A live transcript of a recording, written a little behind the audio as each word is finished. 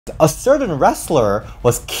A certain wrestler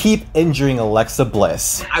was keep injuring Alexa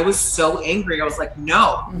Bliss. I was so angry. I was like,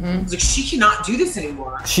 no. I was like, she cannot do this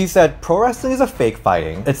anymore. She said pro wrestling is a fake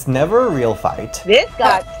fighting. It's never a real fight. This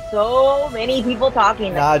got so many people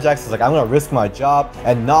talking. Nia Jax is like, I'm gonna risk my job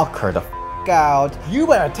and knock her the out. You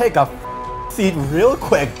better take a seat real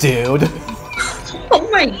quick, dude. Oh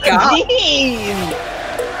my god. Jeez.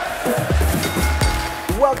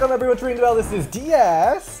 Welcome everyone to Ring the Bell. This is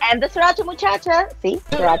DS. And the Sriracha Muchacha. See?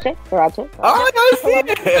 Sriracha. Oh, I see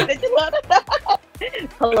it.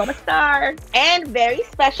 Paloma Star. And very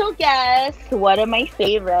special guest, one of my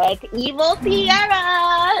favorites, Evil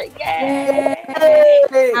Sierra. Yay!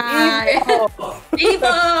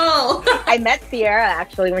 Evil! I met Sierra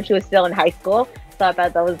actually when she was still in high school. So I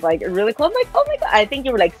thought that was like really cool. I'm like, oh my god, I think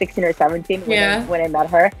you were like 16 or 17 when I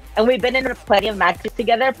met her. And we've been in plenty of matches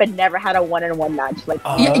together, but never had a one-on-one match. Like,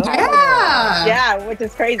 yeah, which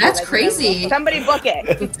is crazy. That's like, crazy. Somebody book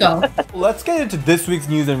it. Let's go. Let's get into this week's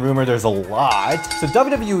news and rumor. There's a lot. So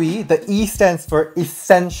WWE, the E stands for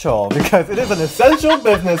essential because it is an essential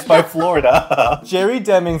business by Florida. Jerry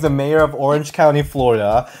Demings, the mayor of Orange County,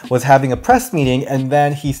 Florida, was having a press meeting, and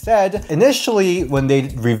then he said initially when they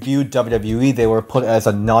reviewed WWE, they were put as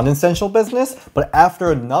a non-essential business, but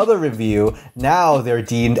after another review, now they're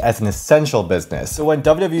deemed as an essential business. So when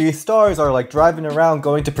WWE stars are like driving around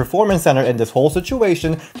going to Performance Center in this whole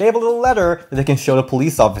situation, they have a little letter that they can show to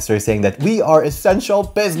police officers saying that we are essential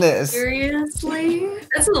business. Seriously?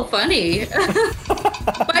 That's a little funny.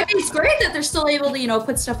 But I think it's great that they're still able to, you know,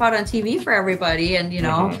 put stuff out on TV for everybody and, you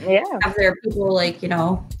know, have their people like, you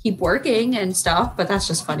know, keep working and stuff. But that's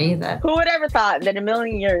just funny that. Who would ever thought that in a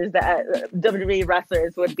million years that WWE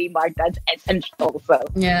wrestlers would be marked as essential? So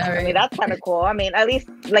yeah, right. I mean, that's kind of cool. I mean, at least,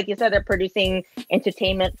 like you said, they're producing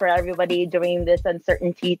entertainment for everybody during this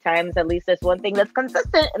uncertainty times. At least there's one thing that's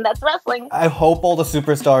consistent, and that's wrestling. I hope all the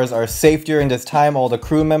superstars are safe during this time. All the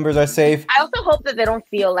crew members are safe. I also hope that they don't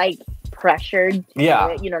feel like pressured.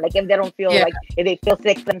 Yeah. You know, like if they don't feel like, if they feel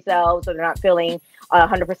sick themselves or they're not feeling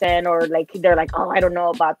 100% or like they're like, oh, I don't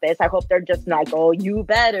know about this. I hope they're just like, oh, you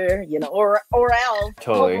better, you know, or else.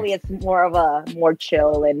 Totally. Hopefully it's more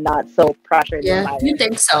chill and not so pressured. Yeah, you'd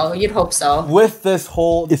think so. You'd hope so. With this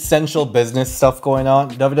whole essential business stuff going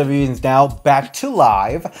on, WWE is now back to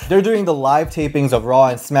live. They're doing the live tapings of Raw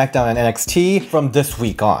and SmackDown and NXT from this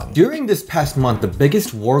week on. During this past month, the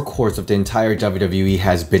biggest workhorse of the entire WWE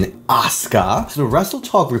has been Asuka. So the Wrestle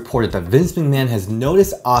Talk reported that Vince McMahon has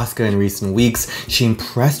noticed Asuka in recent weeks. She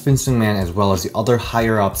impressed Vince McMahon as well as the other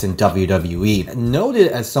higher-ups in WWE, noted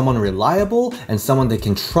as someone reliable and someone they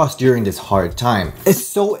can trust during this hard time. It's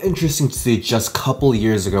so interesting to see just a couple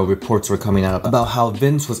years ago reports were coming out about how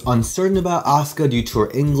Vince was uncertain about Asuka due to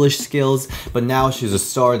her English skills, but now she's a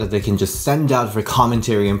star that they can just send out for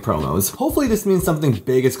commentary and promos. Hopefully this means something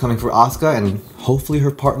big is coming for Asuka and hopefully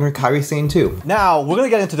her partner Kylie Sane too. Now we're gonna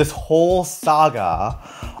get into this whole saga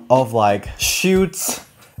of like shoots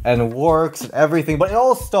and works and everything, but it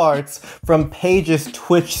all starts from Paige's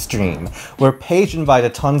Twitch stream, where Paige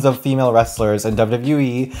invited tons of female wrestlers in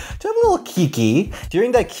WWE to have a little kiki.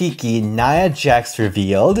 During that kiki, Nia Jax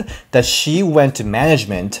revealed that she went to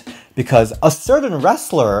management because a certain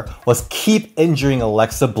wrestler was keep injuring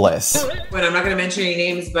Alexa Bliss. Well, I'm not going to mention any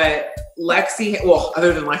names, but Lexi, well,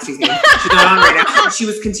 other than Lexi's name, she's not on right now. She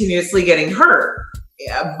was continuously getting hurt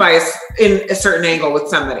in a certain angle with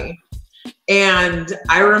somebody. And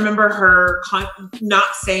I remember her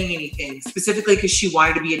not saying anything, specifically because she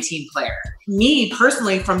wanted to be a team player. Me,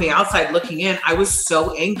 personally, from the outside looking in, I was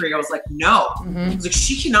so angry. I was like, no. I was like,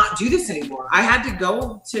 she cannot do this anymore. I had to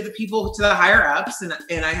go to the people, to the higher ups, and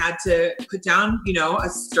I had to put down, you know, a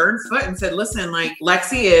stern foot and said, listen, like,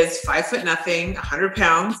 Lexi is 5'0", 100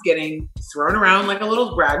 pounds, getting thrown around like a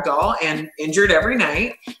little rag doll and injured every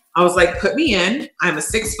night. I was like, put me in. I'm a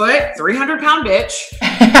 6', 300-pound bitch.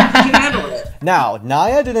 I can handle it. Now,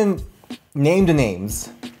 Nia didn't name the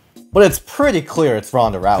names, but it's pretty clear it's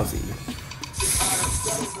Ronda Rousey.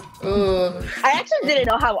 I actually didn't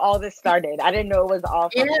know how all this started. I didn't know it was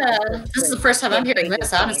all. Yeah, this is the first time I'm hearing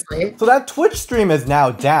this, honestly. So that Twitch stream is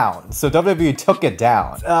now down. So WWE took it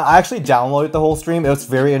down. I actually downloaded the whole stream. It was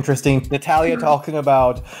very interesting. Natalia talking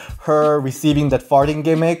about her receiving that farting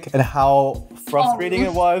gimmick and how frustrating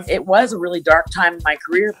it was. It was a really dark time in my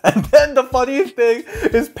career. And then the funniest thing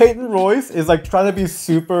is Peyton Royce is like trying to be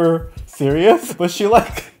super serious, but she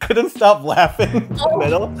like Couldn't stop laughing in the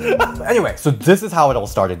middle. Anyway, so this is how it all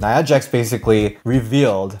started. Nia Jax basically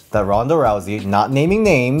revealed that Ronda Rousey, not naming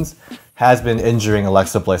names, has been injuring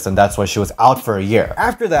Alexa Bliss, and that's why she was out for a year.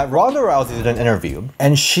 After that, Ronda Rousey did an interview,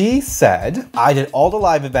 and she said, I did all the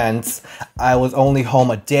live events. I was only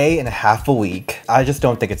home a day and a half a week. I just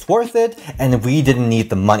don't think it's worth it, and we didn't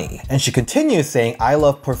need the money. And she continues saying, I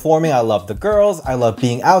love performing, I love the girls, I love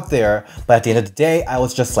being out there, but at the end of the day, I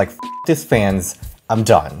was just like, F this fans, I'm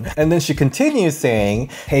done. And then she continues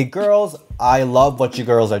saying, hey girls, I love what you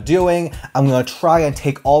girls are doing. I'm gonna try and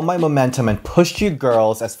take all my momentum and push you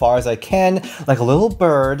girls as far as I can, like a little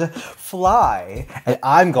bird, fly, and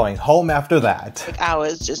I'm going home after that. I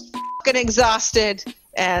was just fucking exhausted,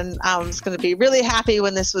 and I was gonna be really happy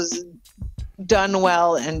when this was done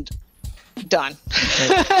well and done.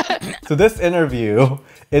 So this interview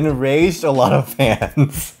enraged a lot of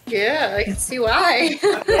fans. Yeah, I can see why.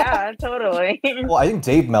 Yeah, totally. Well, I think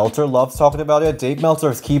Dave Meltzer loves talking about it. Dave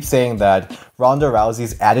Meltzer keeps saying that Ronda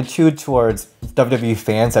Rousey's attitude towards WWE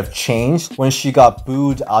fans have changed when she got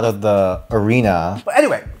booed out of the arena. But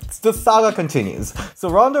anyway, the saga continues. So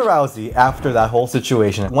Ronda Rousey, after that whole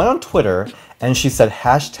situation, went on Twitter and she said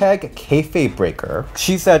hashtag kayfabe breaker.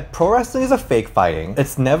 She said pro wrestling is a fake fighting.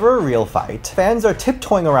 It's never a real fight. Fans are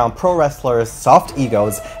tiptoeing around pro wrestlers' soft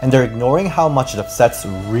egos and they're ignoring how much it upsets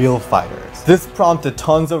real fighters. This prompted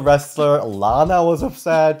tons of wrestlers. Lana was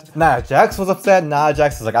upset. Nia Jax was upset. Nia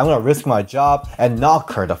Jax was like, I'm gonna risk my job and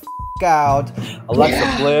knock her the f out.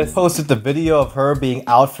 Alexa Bliss posted the video of her being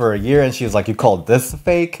out for a year and she was like, you called this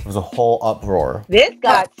fake? It was a whole uproar. This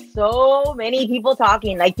got so many people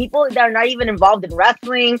talking, like people that are not even involved in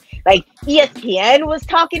wrestling. Like ESPN was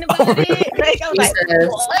talking about it. Like I was like,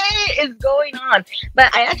 what is going on?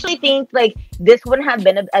 But I actually think like this wouldn't have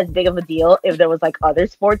been as big of a deal if there was like other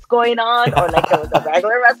sports going on or like there was a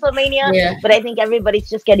regular WrestleMania. Yeah. But I think everybody's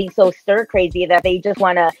just getting so stir crazy that they just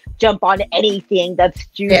want to jump on anything that's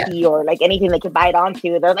juicy or like anything they can bite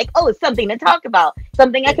onto. They're like, oh, it's something to talk about,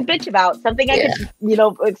 something I could bitch about, something I could, you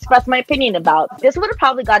know, express my opinion about. This would have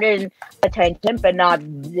probably gotten attention, but not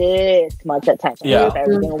this much attention if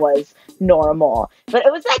everything was normal. But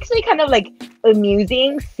it was actually kind of like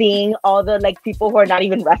amusing seeing all the like people who are not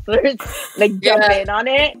even wrestlers like jump in on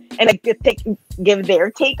it and like give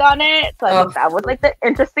their take on it. So I think that was like the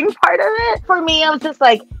interesting part of it. For me, I was just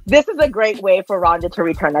like, this is a great way for Ronda to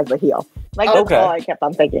return as a heel. Like that's all I kept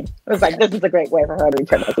on thinking. It was like, this is a great way for her to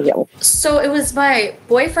return as a heel. So it was my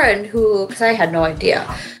boyfriend who, because I had no idea,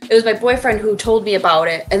 it was my boyfriend who told me about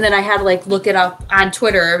it, and then I had to like look it up on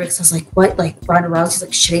Twitter because I was like, what? Like Ronda Rousey's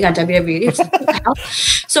like shitting on WWE? It's like, what the hell?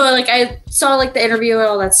 So like I saw like the interview and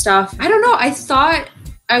all that stuff. I don't know. I thought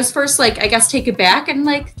I was first like, I guess take it back and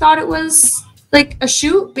like thought it was like a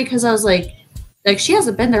shoot because I was like she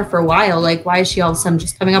hasn't been there for a while. Like, why is she all of a sudden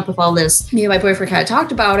just coming up with all this? Me and my boyfriend kind of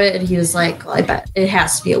talked about it, and he was like, well, I bet it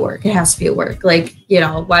has to be at work. It has to be at work. Like, you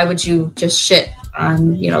know, why would you just shit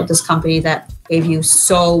on, you know, this company that gave you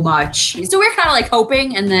so much? So we're kind of like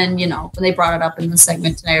hoping, and then, you know, when they brought it up in the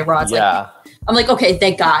segment tonight, Rod's like, I'm like, okay,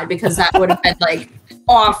 thank God, because that would have been like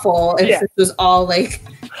awful if this was all like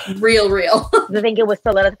real. I think it was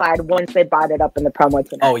solidified once they brought it up in the promo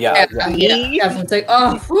tonight. Oh yeah. It's like,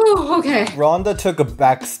 oh, whew, okay. Ronda took a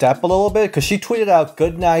back step a little bit because she tweeted out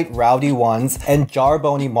 "Good night, rowdy ones," and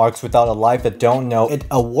 "Jarbony marks without a life that don't know it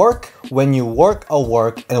a work when you work a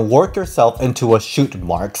work and work yourself into a shoot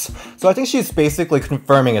marks." So I think she's basically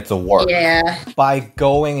confirming it's a work by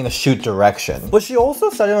going in a shoot direction. But she also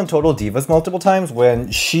said it on Total Divas multiple times. When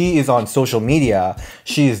she is on social media,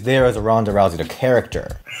 she is there as a Ronda Rousey, the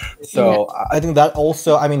character. So I think that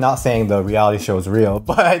also, I mean, not saying the reality show is real,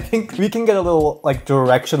 but I think we can get a little like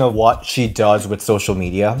direction of what she does with social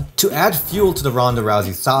media. To add fuel to the Ronda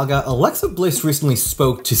Rousey saga, Alexa Bliss recently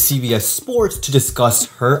spoke to CBS Sports to discuss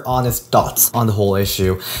her honest thoughts on the whole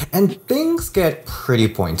issue, and things get pretty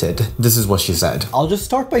pointed. This is what she said. I'll just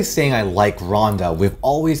start by saying I like Ronda. We've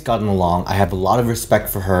always gotten along. I have a lot of respect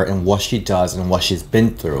for her and what she does and what she's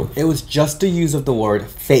been through. It was just the use of the word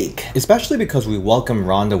fake, especially because we welcome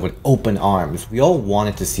Ronda with open arms. We all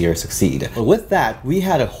wanted to see her succeed. But with that, we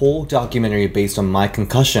had a whole documentary based on my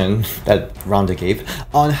concussion that Ronda gave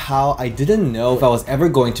on how I didn't know if I was ever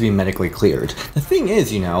going to be medically cleared. The thing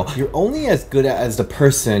is, you know, you're only as good as the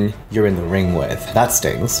person you're in the ring with. That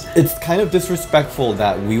stings. It's kind of disrespectful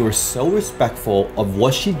that we were so respectful of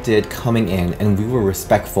what she did coming in and we were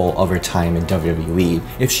respectful of her time in WWE.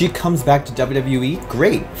 If she comes back to WWE,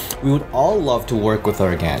 great. We would all love to work with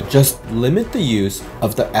her again. Just limit the use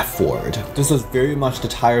of the F word. This was very much the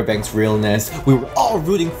Tyra Banks realness. We were all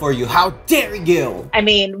rooting for you. How dare you? I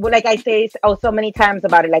mean, like I say so many times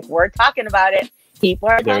about it, like we're talking about it. People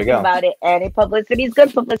are talking about it. Any publicity is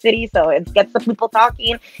good publicity, so it gets the people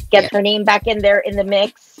talking, gets her name back in there in the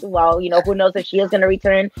mix. Well, you know, who knows if she is going to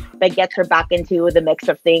return, but gets her back into the mix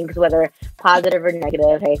of things, whether positive or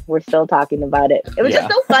negative. Hey, we're still talking about it. It was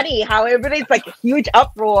just so funny how everybody's like a huge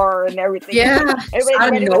uproar and everything. Yeah,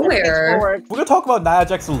 out of nowhere. We're going to talk about Nia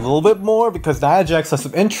Jax a little bit more because Nia Jax has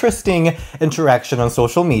some interesting interaction on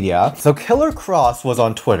social media. So Killer Cross was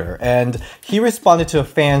on Twitter and he responded to a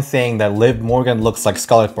fan saying that Liv Morgan looks like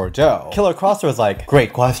Scarlett Bordeaux. Killer Cross was like,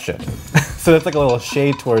 great question. So it's like a little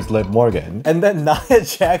shade towards Liv Morgan. And then Nia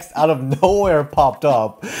Jax out of nowhere popped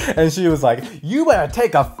up and she was like, you better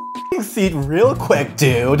take a seat real quick,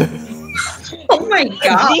 dude. Oh my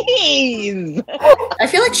god. Jeez. I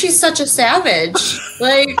feel like she's such a savage.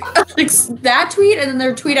 Like that tweet and then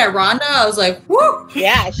their tweet at Ronda, I was like, whoo!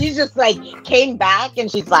 Yeah, she's just like came back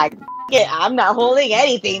and she's like, I'm not holding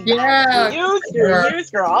anything back. You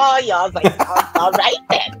screw all y'all. I was like, all right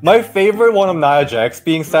then. My favorite one of Nia Jax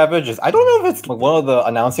being savage is, I don't know if it's one of the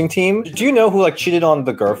announcing team. Do you know who like cheated on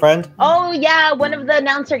the girlfriend? Oh yeah, one of the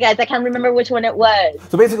announcer guys. I can't remember which one it was.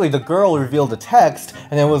 So basically the girl revealed a text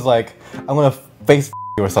and it was like, I'm gonna face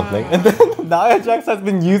you or something. And then Nia Jax has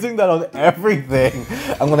been using that on everything.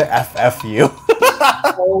 I'm gonna FF you.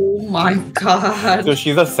 Oh my god. So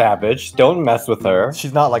she's a savage. Don't mess with her.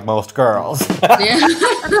 She's not like most girls.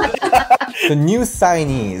 The new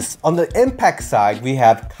signees. On the Impact side, we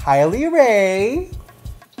have Kylie Ray.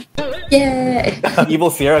 Yay. Evil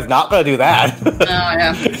Sierra's not gonna do that.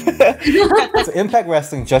 So Impact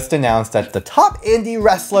Wrestling just announced that the top indie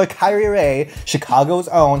wrestler Kylie Ray, Chicago's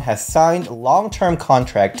own, has signed a long-term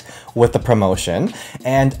contract with the promotion.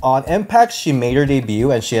 And on Impact, she made her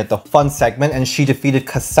debut and she had the fun segment and she defeated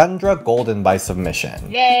Cassandra Golden by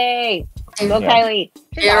submission. Yay! Go Kylie.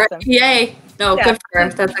 She's awesome. Yay. No, good for her.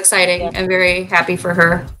 That's exciting. I'm very happy for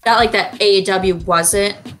her. Not like that AEW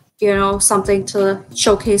wasn't, you know, something to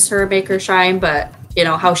showcase her, make her shine, but you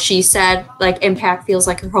know, how she said like Impact feels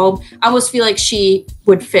like her home. I almost feel like she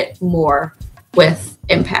would fit more with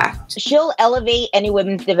Impact. She'll elevate any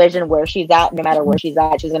women's division where she's at, no matter where she's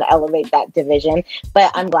at. She's going to elevate that division.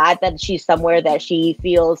 But I'm glad that she's somewhere that she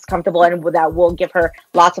feels comfortable and that will give her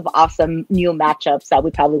lots of awesome new matchups that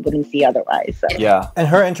we probably wouldn't see otherwise. So. Yeah, and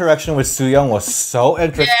her interaction with Su Yung was so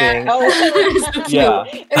interesting. Yeah. Oh, it was so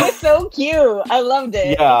cute. It was so cute. I loved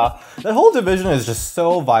it. Yeah, that whole division is just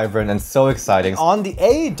so vibrant and so exciting. On the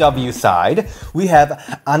AEW side, we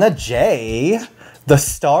have Anna Jay, the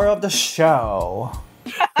star of the show,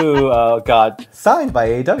 who got signed by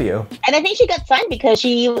AEW. And I think she got signed because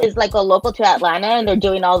she is like a local to Atlanta and they're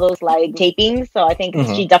doing all those like tapings. So I think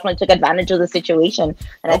she definitely took advantage of the situation.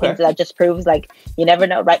 And I think that just proves like you never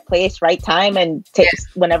know, right place, right time, and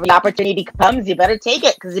whenever the opportunity comes, you better take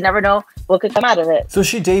it because you never know what could come out of it. So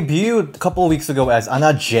she debuted a couple of weeks ago as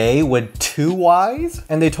Anna Jay with 2 Ys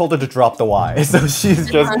and they told her to drop the Y. So she's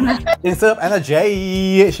just, instead of Anna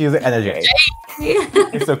Jay, she's Anna Jay.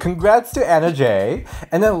 So congrats to Anna Jay.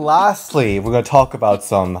 And then lastly, we're going to talk about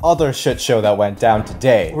some other shit show that went down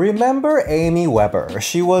today. Remember Amy Weber?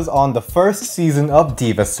 She was on the first season of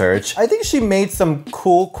Diva Search. I think she made some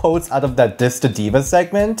cool quotes out of that Diss to Diva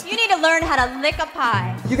segment. You need to learn how to lick a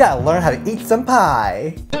pie. You gotta learn how to eat some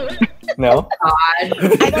pie. No?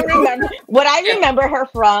 I don't remember. What I remember her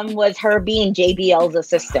from was her being JBL's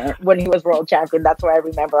assistant when he was world champion. That's where I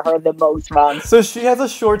remember her the most from. So she has a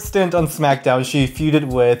short stint on SmackDown. She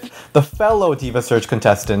feuded with the fellow Diva Search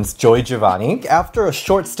contestants, Joy Giovanni. After a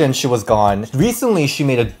short stint, she was gone. Recently, she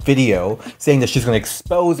made a video saying that she's going to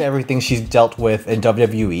expose everything she's dealt with in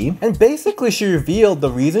WWE. And basically, she revealed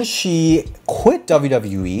the reason she quit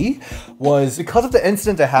WWE was because of the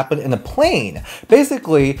incident that happened in a plane.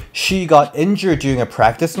 Basically, she got injured during a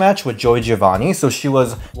practice match with Joy Giovanni, so she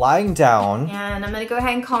was lying down. And I'm gonna go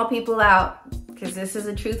ahead and call people out because this is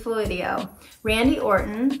a truthful video. Randy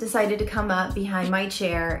Orton decided to come up behind my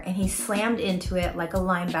chair and he slammed into it like a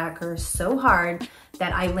linebacker so hard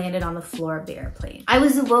that I landed on the floor of the airplane. I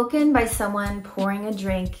was awoken by someone pouring a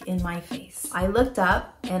drink in my face. I looked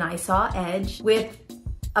up and I saw Edge with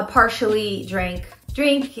a partially drank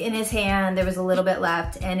drink in his hand. There was a little bit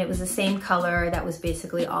left and it was the same color that was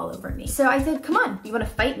basically all over me. So I said, come on, you want to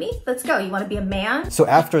fight me? Let's go. You want to be a man? So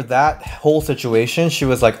after that whole situation, she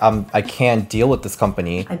was like, I can't deal with this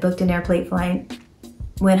company. I booked an airplane flight,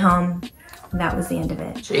 went home, and that was the end of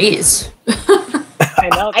it. Jeez. I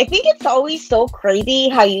know. I think it's always so crazy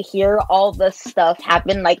how you hear all this stuff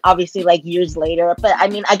happen, like obviously like years later. But I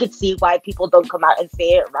mean, I could see why people don't come out and say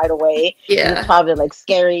it right away. Yeah. It's probably like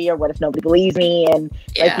scary, or what if nobody believes me? And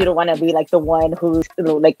like you don't want to be like the one who's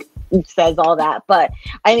like says all that. But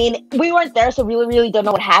I mean, we weren't there, so we really don't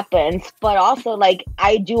know what happens. But also, like,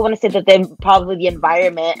 I do want to say that then probably the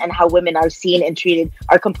environment and how women are seen and treated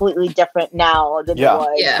are completely different now than it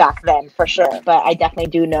was back then, for sure. But I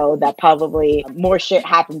definitely do know that probably more shit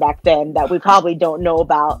happened back then that we probably don't know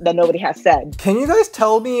about, that nobody has said. Can you guys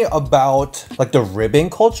tell me about like the ribbing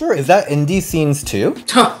culture? Is that indie scenes too?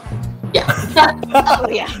 Yeah. Oh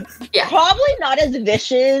yeah. Yeah. Probably not as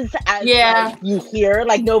vicious as like, you hear.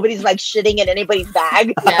 Like nobody's like shitting in anybody's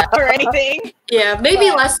bag or anything. Yeah,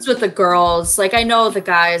 maybe less with the girls. Like I know the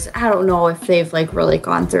guys, I don't know if they've like really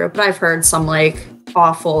gone through it, but I've heard some like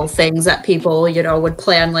awful things that people, you know, would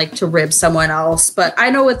plan like to rib someone else. But I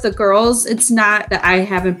know with the girls, it's not that I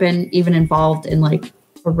haven't been even involved in like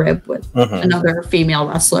a rib with another female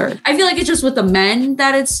wrestler. I feel like it's just with the men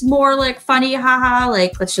that it's more like funny, haha,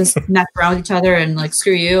 like let's just mess around with each other and like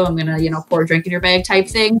screw you, I'm gonna, you know, pour a drink in your bag type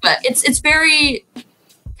thing. But it's very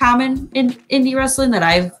common in indie wrestling that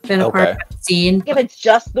I've been a part of the scene. If it's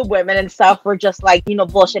just the women and stuff, we're just like, you know,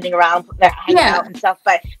 bullshitting around, hanging out and stuff.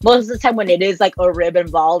 But most of the time when it is like a rib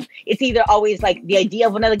involved, it's either always like the idea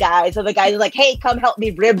of one of the guys, or the guys are like, hey, come help me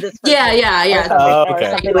rib this person. Yeah. Or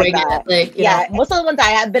something like that. Like, most of the ones I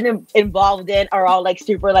have been involved in are all like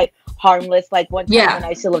super like harmless. Like one time when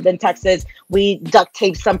I still lived in Texas, we duct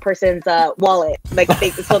taped some person's wallet, like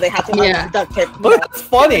so they had to duct tape. That's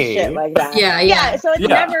funny. Shit like that. Yeah. So it's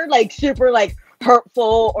never like super like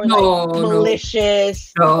hurtful or like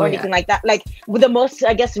malicious or anything like that. Like the most,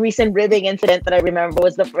 I guess, recent ribbing incident that I remember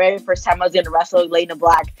was the very first time I was going to wrestle Elena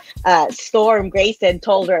Black. Storm Grayson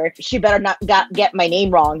told her she better not get my name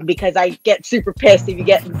wrong, because I get super pissed if you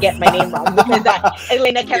get my name wrong. Because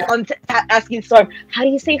Elena kept on asking Storm, how do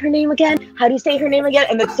you say her name again? How do you say her name again?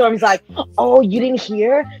 And then Storm's like, oh, you didn't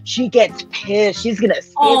hear? She gets pissed. She's gonna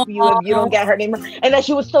skip you if you don't get her name wrong. And then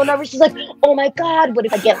she was so nervous. She's like, oh my God, what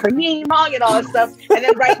if I get her name wrong and all this stuff? And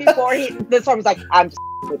then right before this one was like, I'm just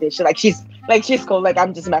with this. She's cool. Like,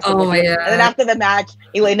 I'm just messing with you. And then after the match,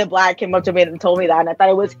 Elena Black came up to me and told me that, and I thought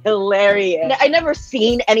it was hilarious. I never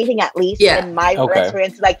seen anything, at least in my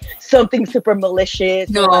experience, like something super malicious,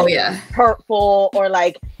 hurtful, or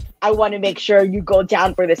like, I want to make sure you go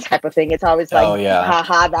down for this type of thing. It's always like,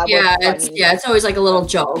 haha, that was funny. It's always like a little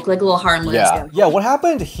joke, like a little harmless. Yeah, what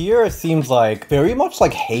happened here seems like very much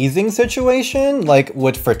like hazing situation, like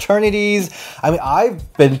with fraternities. I mean,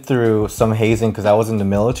 I've been through some hazing because I was in the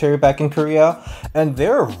military back in Korea, and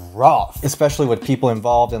they're rough, especially with people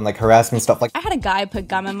involved in like harassment stuff. Like, I had a guy put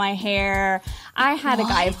gum in my hair. I had a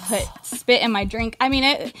guy put spit in my drink. I mean,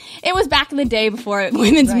 it was back in the day before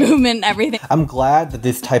women's movement and everything. I'm glad that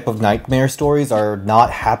this type of nightmare stories are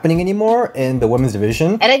not happening anymore in the women's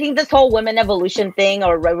division. And I think this whole women evolution thing,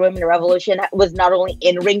 or women revolution, was not only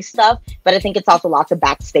in-ring stuff, but I think it's also lots of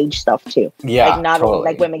backstage stuff too. Yeah, like not only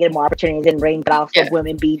like women getting more opportunities in ring, but also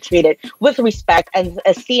women being treated with respect and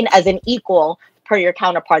seen as an equal per your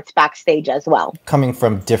counterparts backstage as well. Coming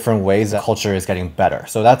from different ways, that culture is getting better.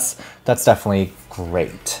 So that's definitely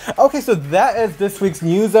great. Okay, so that is this week's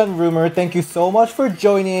news and rumor. Thank you so much for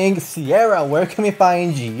joining. Sierra, where can we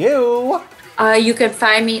find you? You can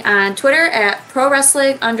find me on Twitter at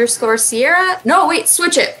 @ProWrestling_Sierra. No, wait,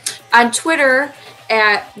 switch it. On Twitter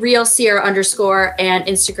at RealSierra_ and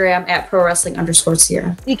Instagram at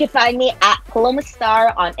ProWrestling_Sierra. You can find me at Paloma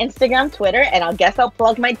Star on Instagram, Twitter, and I guess I'll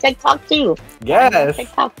plug my TikTok too. Yes.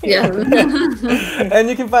 TikTok too. Yeah. And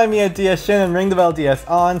you can find me at DS Shin and Ring the Bell DS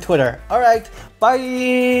on Twitter. All right. Bye.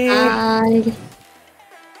 Bye.